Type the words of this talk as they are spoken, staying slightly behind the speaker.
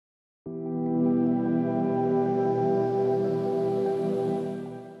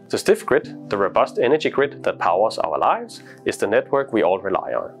The stiff grid, the robust energy grid that powers our lives, is the network we all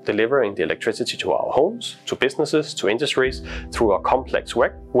rely on, delivering the electricity to our homes, to businesses, to industries, through a complex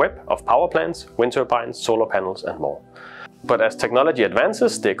web of power plants, wind turbines, solar panels and more. But as technology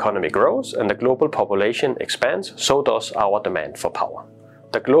advances, the economy grows and the global population expands, so does our demand for power.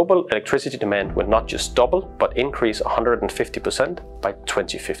 The global electricity demand will not just double, but increase 150% by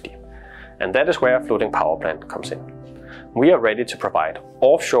 2050. And that is where a floating power plant comes in. We are ready to provide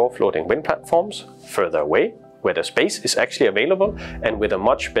offshore floating wind platforms further away, where the space is actually available and with a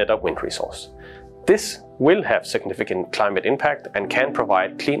much better wind resource. This will have significant climate impact and can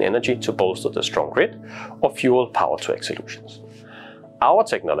provide clean energy to bolster the strong grid or fuel power-to-X solutions. Our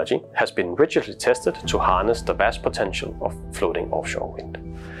technology has been rigorously tested to harness the vast potential of floating offshore wind.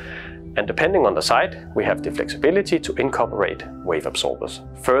 And depending on the site, we have the flexibility to incorporate wave absorbers,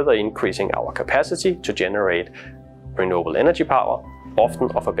 further increasing our capacity to generate renewable energy power, often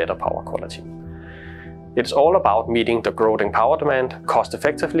of a better power quality. It's all about meeting the growing power demand cost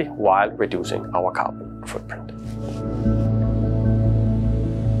effectively while reducing our carbon footprint.